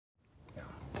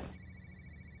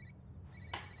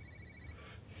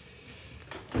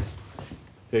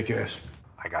Hey, Cass.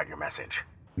 I got your message.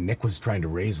 Nick was trying to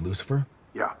raise Lucifer?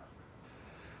 Yeah.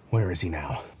 Where is he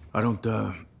now? I don't,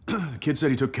 the kid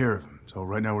said he took care of him, so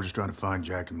right now we're just trying to find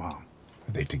Jack and Mom.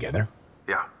 Are they together?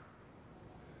 Yeah.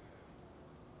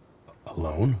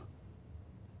 Alone?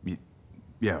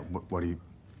 Yeah, what do you...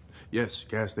 Yes,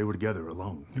 Cass, they were together,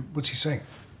 alone. What's he saying?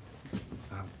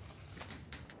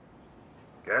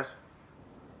 Cass?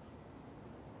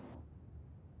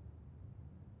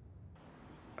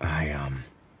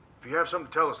 If you have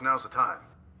something to tell us, now's the time.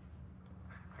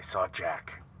 I saw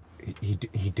Jack. He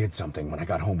did something when I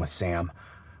got home with Sam.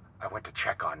 I went to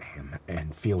check on him,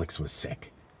 and Felix was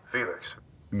sick. Felix?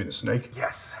 You mean the snake?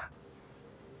 Yes.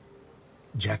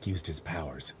 Jack used his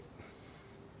powers.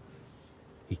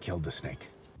 He killed the snake.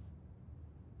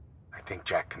 I think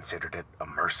Jack considered it a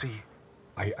mercy.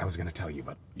 I was gonna tell you,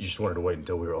 but You just wanted to wait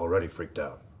until we were already freaked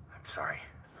out. I'm sorry.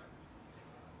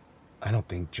 I don't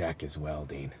think Jack is well,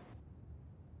 Dean.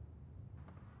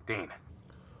 Dean,